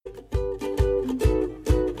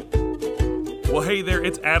Well, hey there,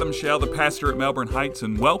 it's Adam Shell, the pastor at Melbourne Heights,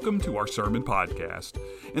 and welcome to our sermon podcast.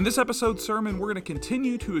 In this episode's sermon, we're going to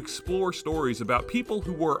continue to explore stories about people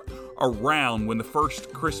who were around when the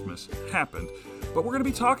first Christmas happened, but we're going to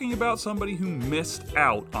be talking about somebody who missed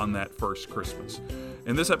out on that first Christmas.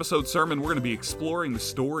 In this episode's sermon, we're going to be exploring the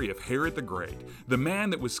story of Herod the Great, the man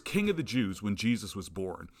that was king of the Jews when Jesus was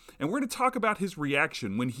born. And we're going to talk about his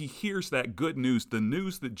reaction when he hears that good news, the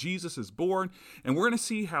news that Jesus is born, and we're going to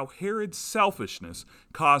see how Herod's selfishness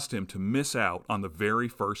caused him to miss out on the very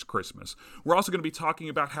first Christmas. We're also going to be talking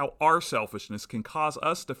about how our selfishness can cause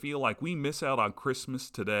us to feel like we miss out on Christmas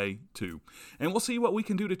today, too. And we'll see what we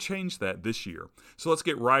can do to change that this year. So let's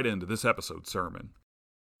get right into this episode's sermon.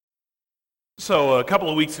 So a couple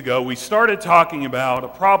of weeks ago, we started talking about a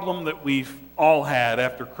problem that we've all had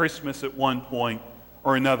after Christmas at one point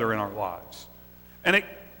or another in our lives. And it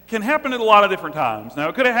can happen at a lot of different times. Now,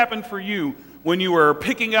 it could have happened for you when you were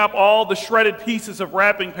picking up all the shredded pieces of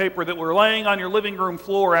wrapping paper that were laying on your living room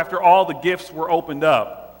floor after all the gifts were opened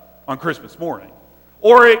up on Christmas morning.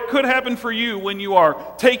 Or it could happen for you when you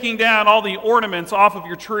are taking down all the ornaments off of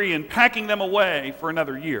your tree and packing them away for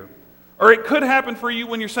another year. Or it could happen for you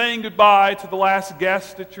when you're saying goodbye to the last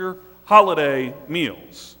guest at your holiday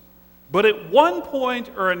meals. But at one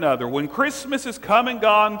point or another, when Christmas has come and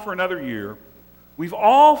gone for another year, we've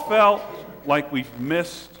all felt like we've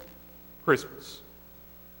missed Christmas.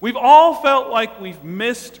 We've all felt like we've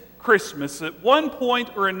missed Christmas at one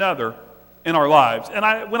point or another in our lives.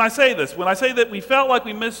 And when I say that we felt like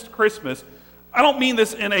we missed Christmas, I don't mean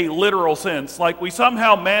this in a literal sense, like we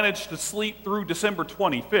somehow managed to sleep through December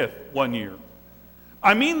 25th one year.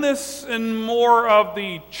 I mean this in more of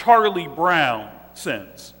the Charlie Brown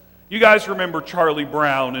sense. You guys remember Charlie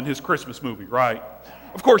Brown and his Christmas movie, right?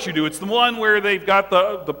 Of course you do. It's the one where they've got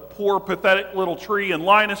the poor, pathetic little tree, and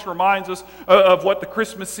Linus reminds us of what the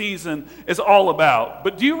Christmas season is all about.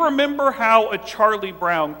 But do you remember how a Charlie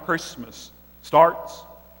Brown Christmas starts?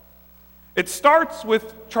 It starts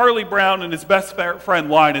with Charlie Brown and his best friend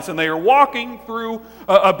Linus, and they are walking through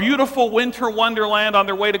a beautiful winter wonderland on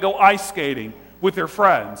their way to go ice skating with their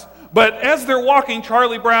friends. But as they're walking,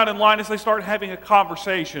 Charlie Brown and Linus, they start having a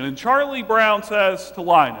conversation, and Charlie Brown says to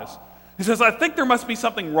Linus, he says, "I think there must be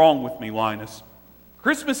something wrong with me, Linus.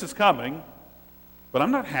 Christmas is coming, but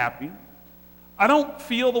I'm not happy. I don't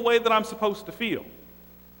feel the way that I'm supposed to feel.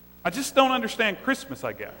 I just don't understand Christmas,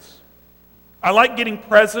 I guess. I like getting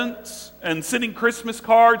presents and sending Christmas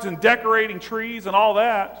cards and decorating trees and all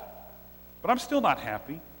that, but I'm still not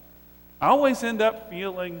happy. I always end up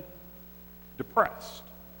feeling depressed."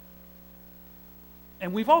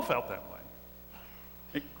 And we've all felt that way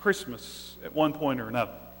at Christmas at one point or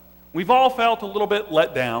another. We've all felt a little bit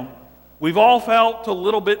let down. We've all felt a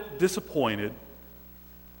little bit disappointed.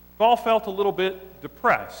 We've all felt a little bit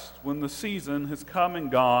depressed when the season has come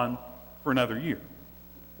and gone for another year.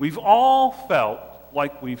 We've all felt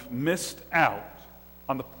like we've missed out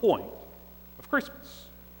on the point of Christmas.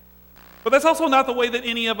 But that's also not the way that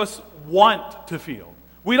any of us want to feel.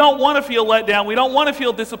 We don't want to feel let down. We don't want to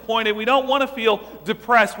feel disappointed. We don't want to feel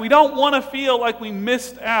depressed. We don't want to feel like we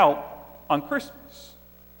missed out on Christmas.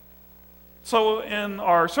 So in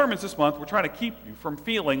our sermons this month, we're trying to keep you from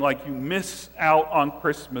feeling like you miss out on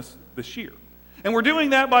Christmas this year. And we're doing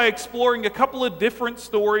that by exploring a couple of different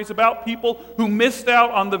stories about people who missed out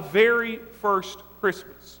on the very first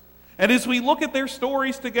Christmas. And as we look at their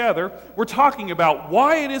stories together, we're talking about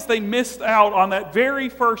why it is they missed out on that very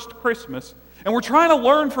first Christmas. And we're trying to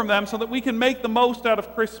learn from them so that we can make the most out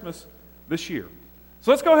of Christmas this year. So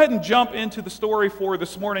let's go ahead and jump into the story for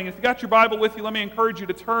this morning. If you got your Bible with you, let me encourage you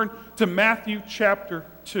to turn to Matthew chapter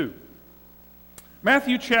 2.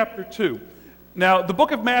 Matthew chapter 2. Now, the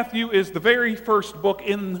book of Matthew is the very first book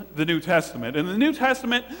in the New Testament. And the New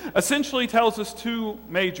Testament essentially tells us two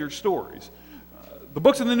major stories. The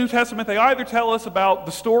books in the New Testament, they either tell us about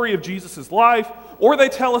the story of Jesus' life, or they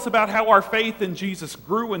tell us about how our faith in Jesus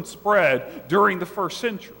grew and spread during the first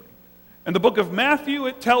century. And the book of Matthew,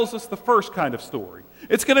 it tells us the first kind of story.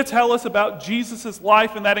 It's going to tell us about Jesus'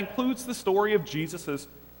 life, and that includes the story of Jesus'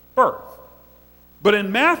 birth. But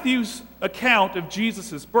in Matthew's account of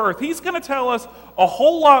Jesus' birth, he's going to tell us a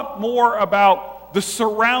whole lot more about the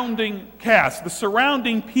surrounding cast, the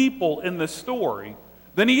surrounding people in this story,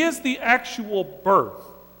 than he is the actual birth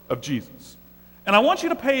of Jesus. And I want you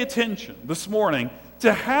to pay attention this morning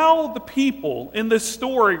to how the people in this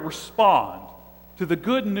story respond to the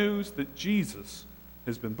good news that Jesus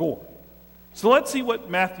has been born. So let's see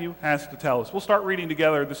what Matthew has to tell us. We'll start reading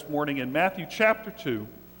together this morning in Matthew chapter 2,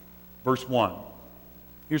 verse 1.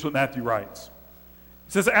 Here's what Matthew writes.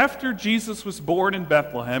 It says, "After Jesus was born in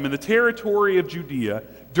Bethlehem in the territory of Judea,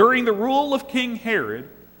 during the rule of King Herod,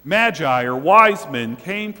 Magi, or wise men,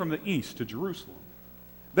 came from the east to Jerusalem.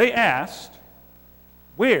 They asked,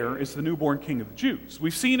 "Where is the newborn King of the Jews?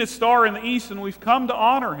 We've seen his star in the east, and we've come to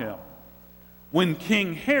honor him." When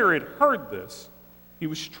King Herod heard this, he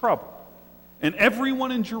was troubled, and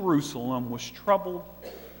everyone in Jerusalem was troubled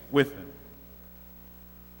with him.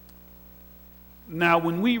 Now,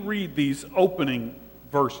 when we read these opening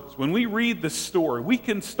verses, when we read this story, we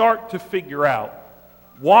can start to figure out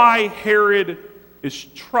why Herod is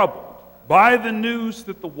troubled by the news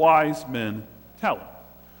that the wise men tell him.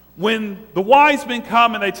 When the wise men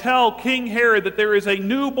come and they tell King Herod that there is a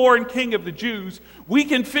newborn king of the Jews, we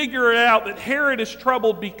can figure it out that Herod is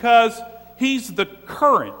troubled because he's the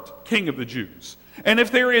current king of the Jews. And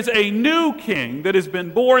if there is a new king that has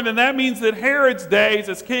been born, then that means that Herod's days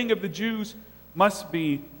as king of the Jews must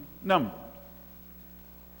be numbered.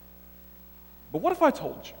 But what if I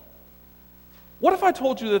told you? What if I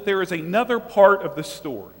told you that there is another part of the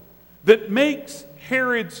story that makes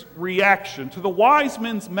Herod's reaction to the wise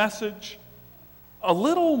men's message a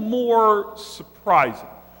little more surprising?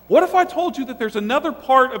 What if I told you that there's another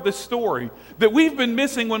part of the story that we've been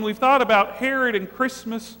missing when we've thought about Herod and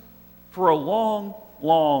Christmas for a long,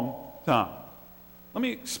 long time? Let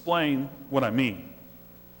me explain what I mean.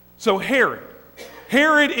 So Herod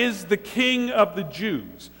is the king of the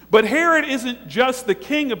Jews. But Herod isn't just the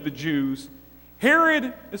king of the Jews.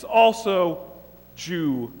 Herod is also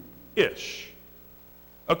Jewish.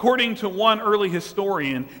 According to one early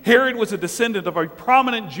historian, Herod was a descendant of a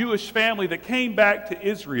prominent Jewish family that came back to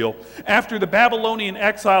Israel after the Babylonian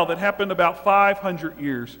exile that happened about 500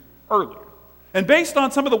 years earlier. And based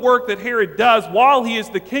on some of the work that Herod does while he is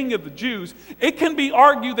the king of the Jews, it can be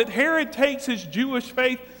argued that Herod takes his Jewish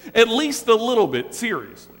faith at least a little bit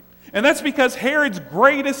seriously. And that's because Herod's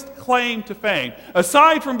greatest claim to fame,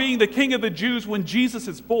 aside from being the king of the Jews when Jesus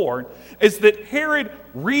is born, is that Herod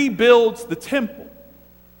rebuilds the temple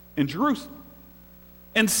in Jerusalem.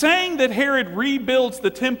 And saying that Herod rebuilds the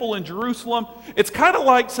temple in Jerusalem, it's kind of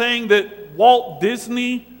like saying that Walt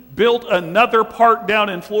Disney built another park down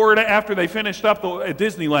in Florida after they finished up at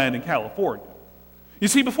Disneyland in California. You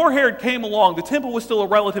see, before Herod came along, the temple was still a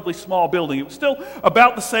relatively small building. It was still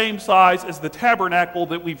about the same size as the tabernacle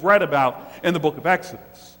that we've read about in the book of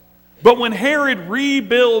Exodus. But when Herod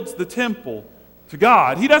rebuilds the temple to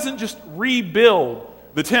God, he doesn't just rebuild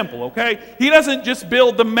the temple, okay? He doesn't just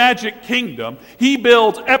build the Magic Kingdom. He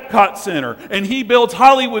builds Epcot Center, and he builds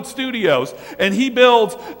Hollywood Studios, and he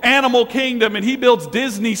builds Animal Kingdom, and he builds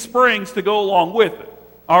Disney Springs to go along with it,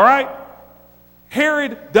 all right?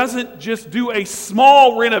 Herod doesn't just do a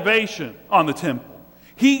small renovation on the temple.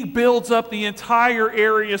 He builds up the entire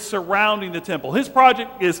area surrounding the temple. His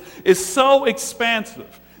project is so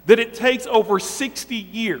expansive that it takes over 60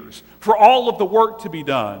 years for all of the work to be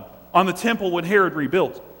done on the temple when Herod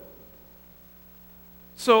rebuilds it.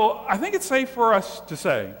 So I think it's safe for us to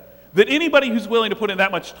say that anybody who's willing to put in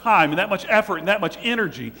that much time and that much effort and that much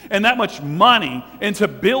energy and that much money into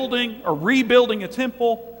building or rebuilding a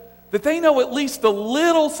temple, that they know at least a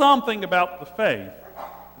little something about the faith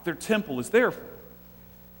that their temple is there for.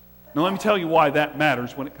 Now let me tell you why that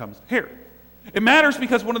matters when it comes to Herod. It matters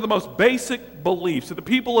because one of the most basic beliefs that the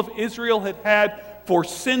people of Israel had had for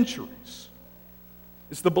centuries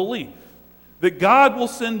is the belief that God will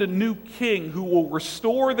send a new king who will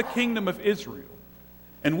restore the kingdom of Israel.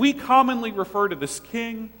 And we commonly refer to this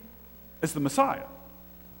king as the Messiah.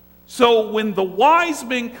 So when the wise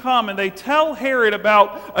men come and they tell Herod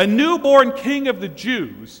about a newborn king of the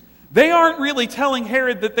Jews, they aren't really telling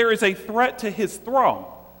Herod that there is a threat to his throne.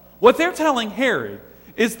 What they're telling Herod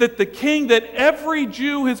is that the king that every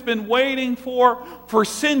Jew has been waiting for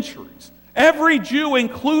centuries, every Jew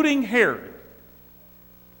including Herod,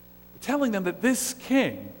 telling them that this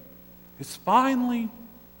king has finally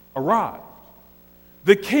arrived.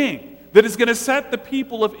 The king that is going to set the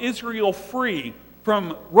people of Israel free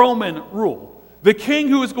from Roman rule. The king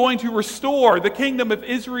who is going to restore the kingdom of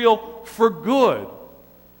Israel for good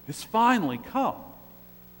has finally come.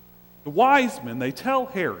 The wise men, they tell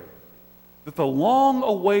Herod that the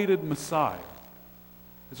long-awaited Messiah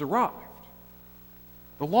has arrived.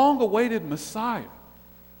 The long-awaited Messiah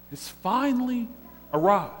has finally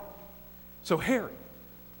arrived. So Herod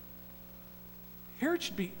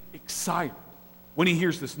should be excited when he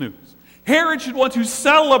hears this news. Herod should want to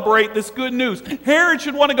celebrate this good news. Herod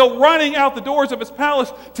should want to go running out the doors of his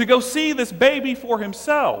palace to go see this baby for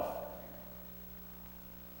himself.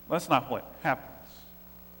 Well, that's not what happens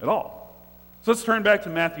at all. So let's turn back to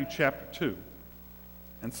Matthew chapter 2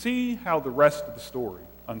 and see how the rest of the story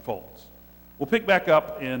unfolds. We'll pick back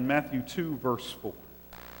up in Matthew 2, verse 4,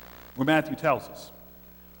 where Matthew tells us,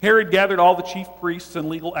 Herod gathered all the chief priests and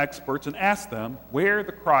legal experts and asked them where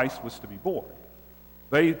the Christ was to be born.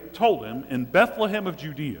 They told him, "In Bethlehem of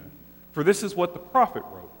Judea, for this is what the prophet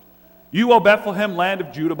wrote. You, O Bethlehem, land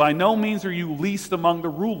of Judah, by no means are you least among the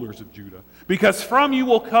rulers of Judah, because from you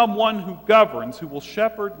will come one who governs, who will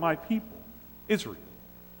shepherd my people, Israel."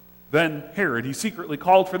 Then Herod, he secretly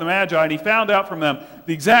called for the Magi, and he found out from them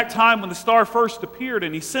the exact time when the star first appeared,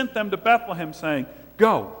 and he sent them to Bethlehem, saying,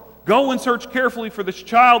 Go and search carefully for this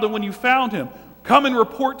child, and when you found him, come and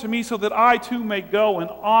report to me so that I too may go and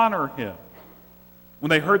honor him. When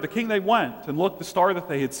they heard the king, they went and looked the star that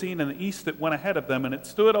they had seen in the east that went ahead of them, and it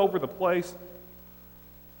stood over the place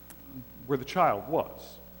where the child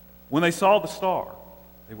was. When they saw the star,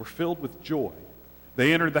 they were filled with joy.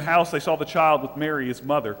 They entered the house, they saw the child with Mary, his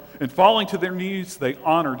mother, and falling to their knees, they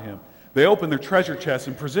honored him. They opened their treasure chests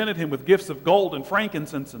and presented him with gifts of gold and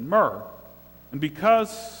frankincense and myrrh. And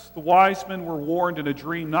because the wise men were warned in a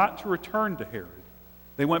dream not to return to Herod,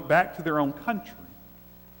 they went back to their own country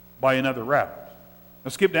by another route. Now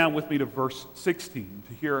skip down with me to verse 16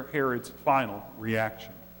 to hear Herod's final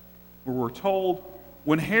reaction, where we're told,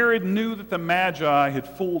 when Herod knew that the Magi had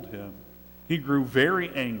fooled him, he grew very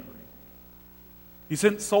angry. He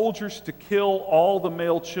sent soldiers to kill all the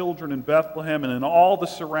male children in Bethlehem and in all the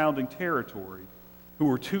surrounding territory who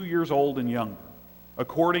were 2 years old and younger,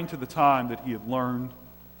 according to the time that he had learned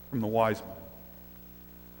from the wise men.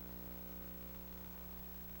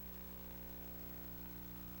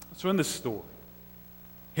 So in this story,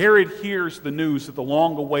 Herod hears the news that the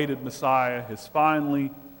long-awaited Messiah has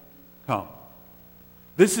finally come.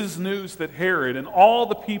 This is news that Herod and all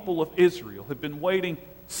the people of Israel have been waiting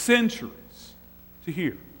centuries to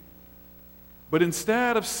hear. But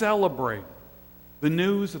instead of celebrating the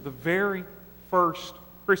news of the very first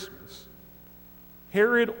Christmas,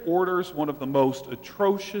 Herod orders one of the most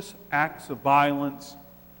atrocious acts of violence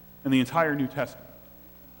in the entire New Testament.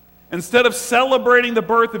 Instead of celebrating the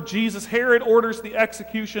birth of Jesus, Herod orders the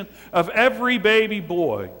execution of every baby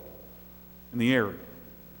boy in the area.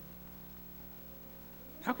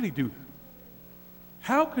 How could he do that?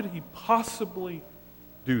 How could he possibly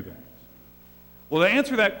do that? Well, to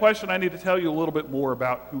answer that question, I need to tell you a little bit more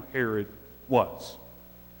about who Herod was.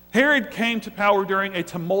 Herod came to power during a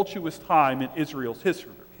tumultuous time in Israel's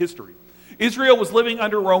history. Israel was living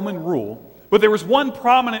under Roman rule, but there was one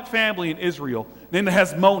prominent family in Israel named the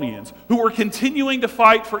Hasmoneans who were continuing to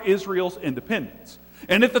fight for Israel's independence.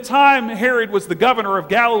 And at the time, Herod was the governor of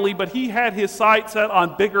Galilee, but he had his sights set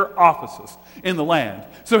on bigger offices in the land.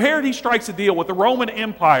 So Herod, he strikes a deal with the Roman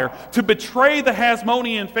Empire to betray the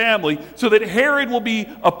Hasmonean family so that Herod will be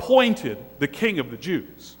appointed the king of the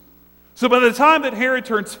Jews. So by the time that Herod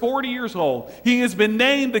turns 40 years old, he has been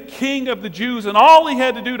named the king of the Jews, and all he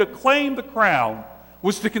had to do to claim the crown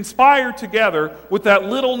was to conspire together with that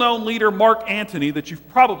little-known leader, Mark Antony, that you've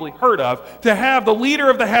probably heard of, to have the leader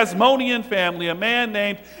of the Hasmonean family, a man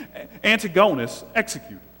named Antigonus,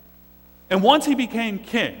 executed. And once he became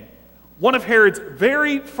king, one of Herod's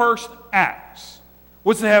very first acts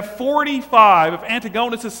was to have 45 of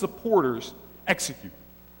Antigonus' supporters executed.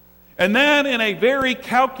 And then, in a very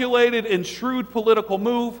calculated and shrewd political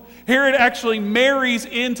move, Herod actually marries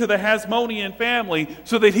into the Hasmonean family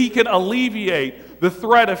so that he can alleviate the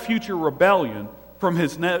threat of future rebellion from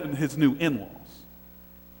his new in-laws.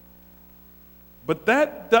 But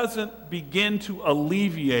that doesn't begin to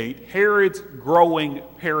alleviate Herod's growing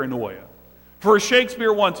paranoia. For as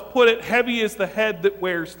Shakespeare once put it, heavy is the head that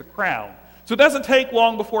wears the crown. So it doesn't take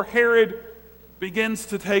long before Herod begins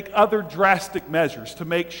to take other drastic measures to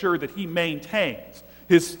make sure that he maintains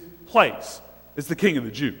his place as the king of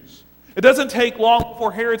the Jews. It doesn't take long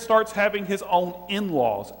before Herod starts having his own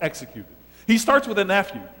in-laws executed. He starts with a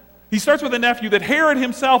nephew. He starts with a nephew that Herod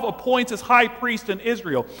himself appoints as high priest in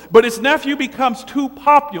Israel. But his nephew becomes too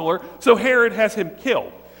popular, so Herod has him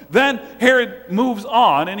killed. Then Herod moves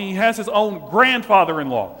on, and he has his own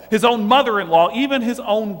grandfather-in-law, his own mother-in-law, even his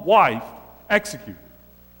own wife executed.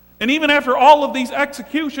 And even after all of these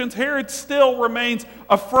executions, Herod still remains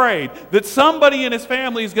afraid that somebody in his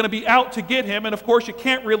family is going to be out to get him. And of course, you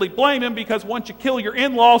can't really blame him, because once you kill your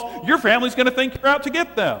in-laws, your family's going to think you're out to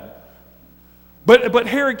get them. But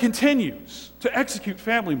Herod continues to execute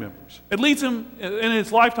family members. It leads him in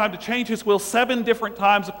his lifetime to change his will 7 different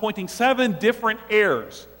times, appointing 7 different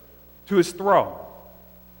heirs to his throne.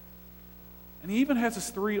 And he even has his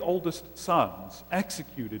 3 oldest sons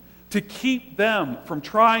executed to keep them from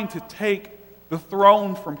trying to take the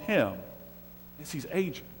throne from him as he's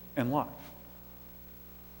aging in life.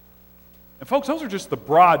 And folks, those are just the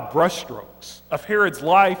broad brushstrokes of Herod's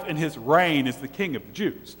life and his reign as the king of the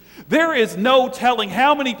Jews. There is no telling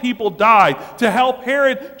how many people died to help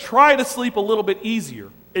Herod try to sleep a little bit easier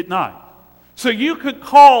at night. So you could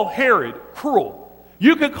call Herod cruel.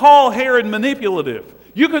 You could call Herod manipulative.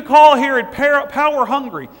 You could call Herod power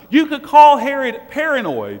hungry. You could call Herod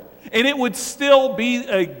paranoid, and it would still be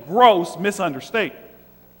a gross misunderstatement.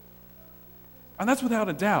 And that's without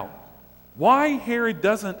a doubt why Herod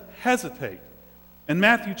doesn't hesitate in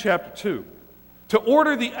Matthew chapter 2 to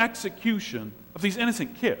order the execution of these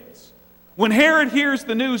innocent kids. When Herod hears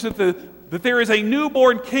the news that there is a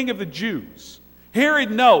newborn king of the Jews, Herod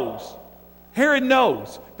knows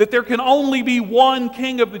that there can only be one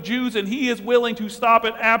king of the Jews, and he is willing to stop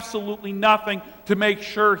at absolutely nothing to make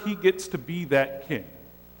sure he gets to be that king.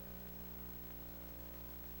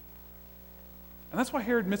 And that's why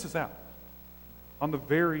Herod misses out on the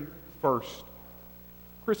very first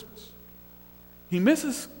Christmas. He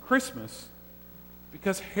misses Christmas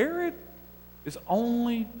because Herod is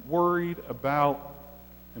only worried about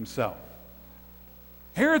himself.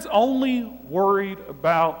 Herod's only worried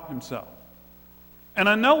about himself. And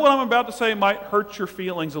I know what I'm about to say might hurt your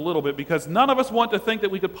feelings a little bit because none of us want to think that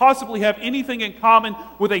we could possibly have anything in common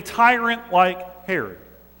with a tyrant like Herod.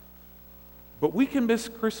 But we can miss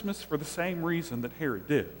Christmas for the same reason that Herod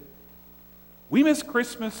did. We miss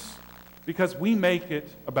Christmas because we make it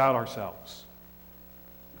about ourselves.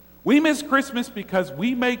 We miss Christmas because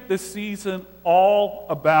we make this season all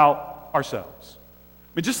about ourselves. I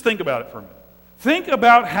mean, just think about it for a minute. Think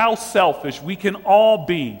about how selfish we can all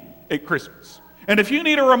be at Christmas. And if you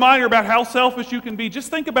need a reminder about how selfish you can be,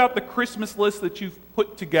 just think about the Christmas list that you've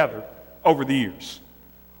put together over the years.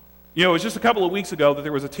 You know, it was just a couple of weeks ago that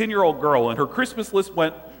there was a 10-year-old girl, and her Christmas list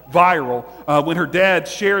went viral when her dad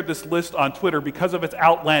shared this list on Twitter because of its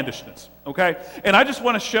outlandishness, okay? And I just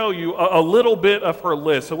want to show you a little bit of her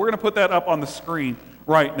list. So we're going to put that up on the screen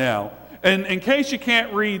right now. And in case you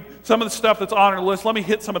can't read some of the stuff that's on her list, let me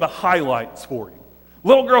hit some of the highlights for you.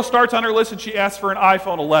 Little girl starts on her list and she asks for an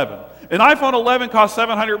iPhone 11. An iPhone 11 costs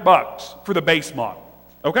 $700 for the base model,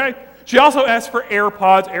 okay? She also asks for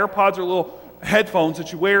AirPods. AirPods are little headphones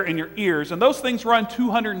that you wear in your ears, and those things run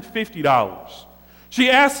 $250. She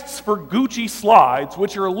asks for Gucci slides,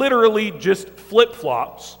 which are literally just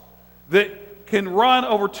flip-flops that can run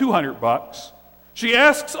over $200. She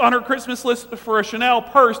asks on her Christmas list for a Chanel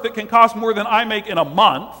purse that can cost more than I make in a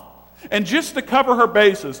month. And just to cover her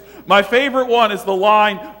bases, my favorite one is the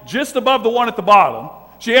line just above the one at the bottom.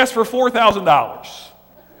 She asked for $4,000.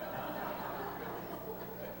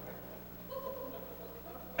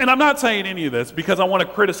 And I'm not saying any of this because I want to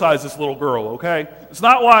criticize this little girl, okay? It's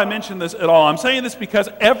not why I mention this at all. I'm saying this because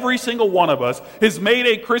every single one of us has made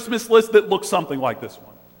a Christmas list that looks something like this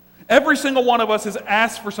one. Every single one of us has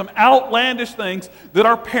asked for some outlandish things that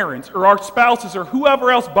our parents or our spouses or whoever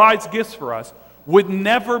else buys gifts for us would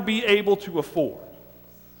never be able to afford.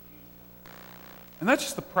 And that's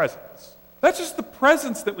just the presents. That's just the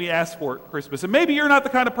presents that we ask for at Christmas. And maybe you're not the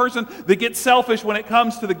kind of person that gets selfish when it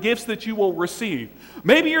comes to the gifts that you will receive.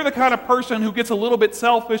 Maybe you're the kind of person who gets a little bit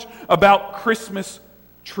selfish about Christmas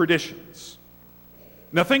traditions.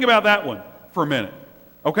 Now think about that one for a minute,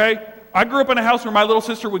 okay? I grew up in a house where my little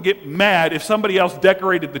sister would get mad if somebody else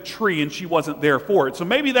decorated the tree and she wasn't there for it. So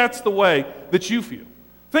maybe that's the way that you feel.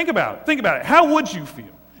 Think about it. Think about it. How would you feel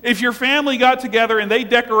if your family got together and they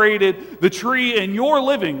decorated the tree in your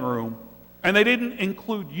living room and they didn't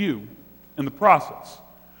include you in the process?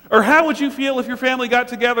 Or how would you feel if your family got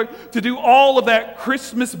together to do all of that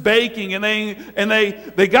Christmas baking and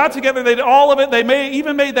they got together, they did all of it, they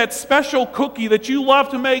even made that special cookie that you love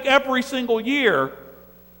to make every single year,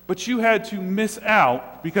 but you had to miss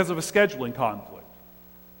out because of a scheduling conflict?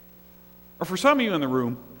 Or for some of you in the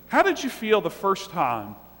room, how did you feel the first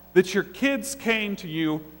time that your kids came to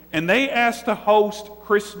you and they asked to host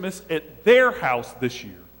Christmas at their house this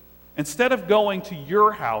year instead of going to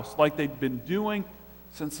your house like they'd been doing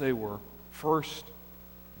since they were first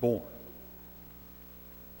born?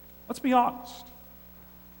 Let's be honest.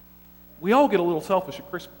 We all get a little selfish at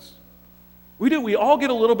Christmas. We do. We all get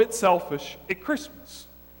a little bit selfish at Christmas.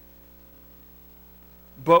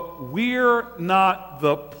 But we're not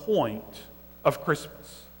the point of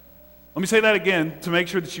Christmas. Let me say that again to make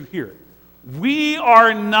sure that you hear it. We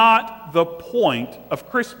are not the point of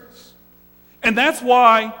Christmas. And that's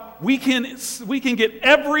why we can get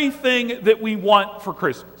everything that we want for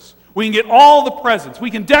Christmas. We can get all the presents.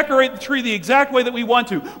 We can decorate the tree the exact way that we want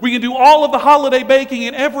to. We can do all of the holiday baking,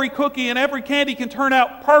 and every cookie and every candy can turn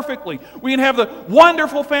out perfectly. We can have the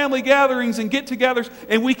wonderful family gatherings and get-togethers,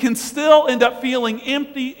 and we can still end up feeling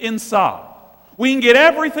empty inside. We can get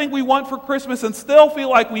everything we want for Christmas and still feel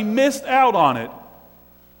like we missed out on it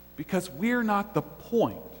because we're not the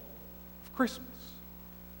point of Christmas.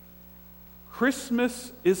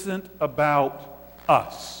 Christmas isn't about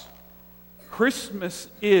us. Christmas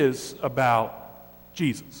is about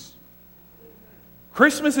Jesus.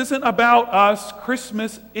 Christmas isn't about us.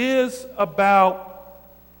 Christmas is about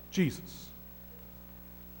Jesus.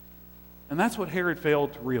 And that's what Herod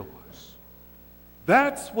failed to realize.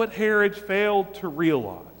 That's what Herod failed to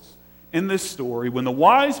realize in this story when the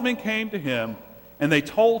wise men came to him and they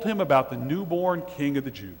told him about the newborn king of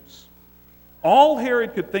the Jews. All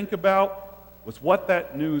Herod could think about was what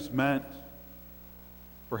that news meant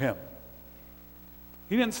for him.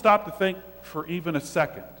 He didn't stop to think for even a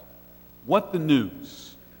second what the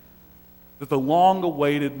news that the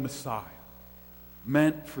long-awaited Messiah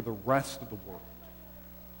meant for the rest of the world.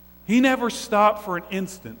 He never stopped for an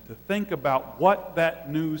instant to think about what that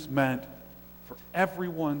news meant for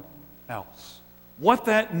everyone else. What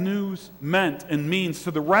that news meant and means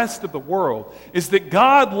to the rest of the world is that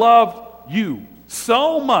God loved you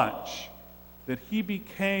so much that he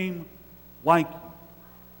became like you.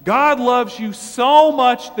 God loves you so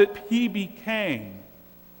much that he became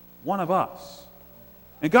one of us.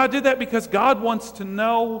 And God did that because God wants to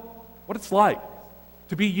know what it's like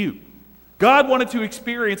to be you. God wanted to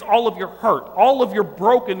experience all of your hurt, all of your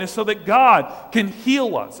brokenness, so that God can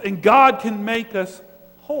heal us and God can make us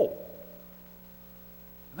whole.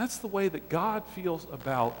 And that's the way that God feels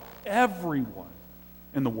about everyone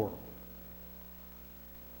in the world.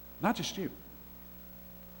 Not just you.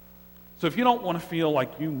 So if you don't want to feel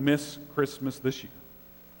like you miss Christmas this year,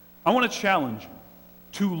 I want to challenge you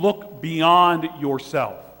to look beyond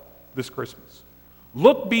yourself this Christmas.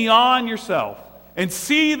 Look beyond yourself and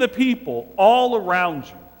see the people all around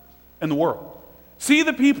you in the world. See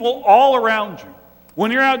the people all around you.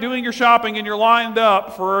 When you're out doing your shopping and you're lined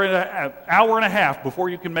up for an hour and a half before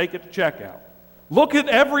you can make it to checkout, look at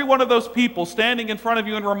every one of those people standing in front of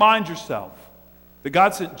you and remind yourself that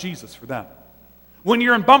God sent Jesus for them. When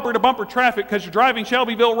you're in bumper-to-bumper traffic because you're driving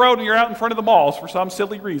Shelbyville Road and you're out in front of the malls for some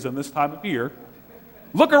silly reason this time of year,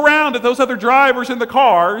 look around at those other drivers in the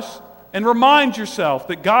cars and remind yourself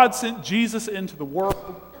that God sent Jesus into the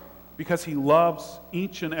world because he loves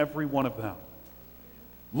each and every one of them.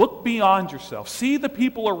 Look beyond yourself. See the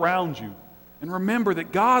people around you and remember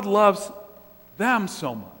that God loves them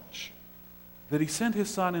so much that he sent his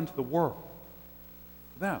son into the world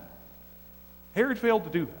for them. Herod failed to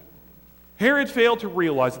do that. Herod failed to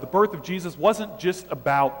realize that the birth of Jesus wasn't just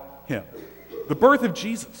about him. The birth of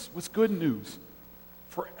Jesus was good news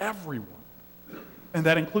for everyone. And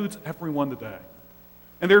that includes everyone today.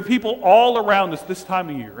 And there are people all around us this time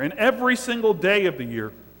of year and every single day of the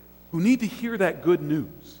year who need to hear that good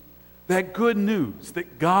news. That good news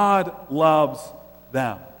that God loves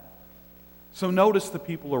them. So notice the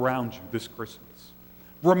people around you this Christmas.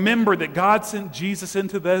 Remember that God sent Jesus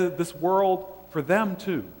into this world for them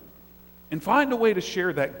too. And find a way to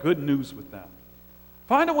share that good news with them.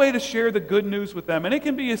 Find a way to share the good news with them. And it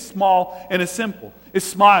can be as small and as simple as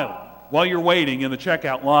smiling while you're waiting in the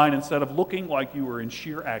checkout line instead of looking like you were in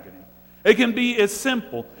sheer agony. It can be as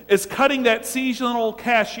simple as cutting that seasonal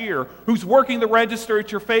cashier who's working the register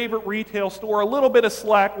at your favorite retail store a little bit of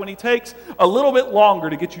slack when he takes a little bit longer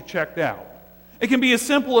to get you checked out. It can be as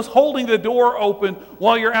simple as holding the door open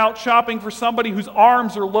while you're out shopping for somebody whose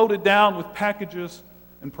arms are loaded down with packages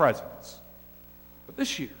and presents. But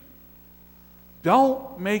this year,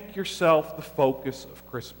 don't make yourself the focus of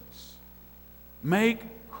Christmas. Make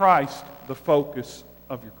Christ the focus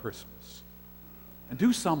of your Christmas. And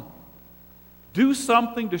do something. Do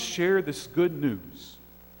something to share this good news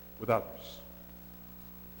with others.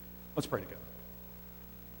 Let's pray together.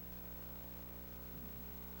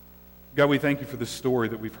 God, we thank you for this story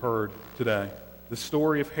that we've heard today. The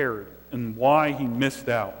story of Herod and why he missed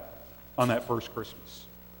out on that first Christmas.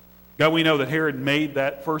 God, we know that Herod made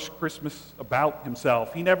that first Christmas about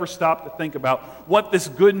himself. He never stopped to think about what this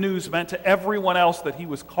good news meant to everyone else that he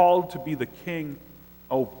was called to be the king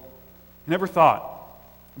over. He never thought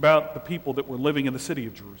about the people that were living in the city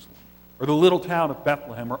of Jerusalem or the little town of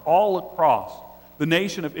Bethlehem or all across the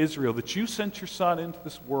nation of Israel that you sent your son into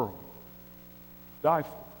this world to die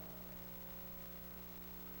for.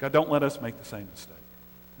 God, don't let us make the same mistake.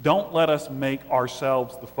 Don't let us make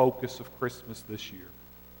ourselves the focus of Christmas this year.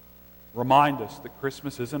 Remind us that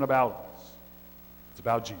Christmas isn't about us. It's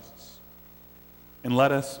about Jesus. And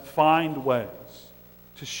let us find ways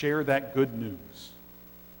to share that good news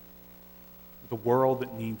with the world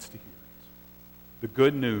that needs to hear it. The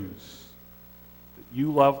good news that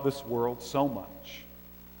you love this world so much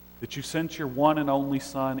that you sent your one and only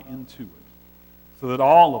Son into it so that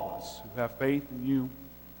all of us who have faith in you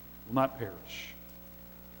will not perish,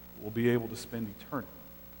 but will be able to spend eternity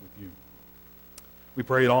with you. We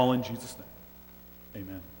pray it all in Jesus' name.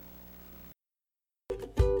 Amen.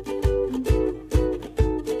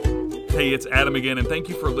 Hey, it's Adam again, and thank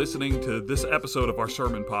you for listening to this episode of our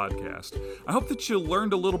sermon podcast. I hope that you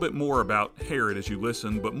learned a little bit more about Herod as you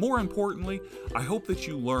listened, but more importantly, I hope that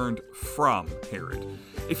you learned from Herod.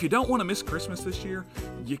 If you don't want to miss Christmas this year,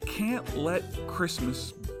 you can't let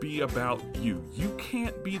Christmas be about you. You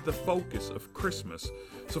can't be the focus of Christmas.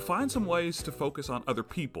 So find some ways to focus on other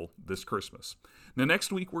people this Christmas. Now,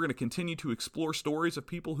 next week, we're going to continue to explore stories of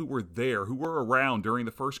people who were there, who were around during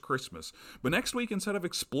the first Christmas. But next week, instead of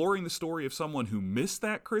exploring the story of someone who missed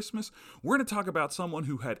that Christmas, we're going to talk about someone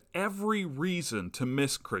who had every reason to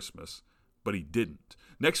miss Christmas, but he didn't.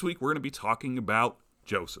 Next week, we're going to be talking about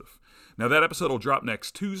Joseph. Now, that episode will drop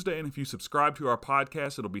next Tuesday, and if you subscribe to our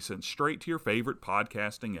podcast, it'll be sent straight to your favorite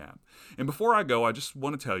podcasting app. And before I go, I just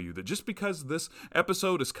want to tell you that just because this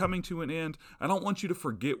episode is coming to an end, I don't want you to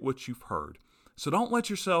forget what you've heard. So don't let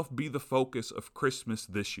yourself be the focus of Christmas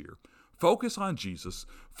this year. Focus on Jesus,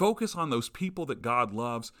 focus on those people that God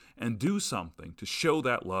loves, and do something to show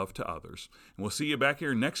that love to others. And we'll see you back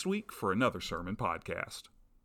here next week for another sermon podcast.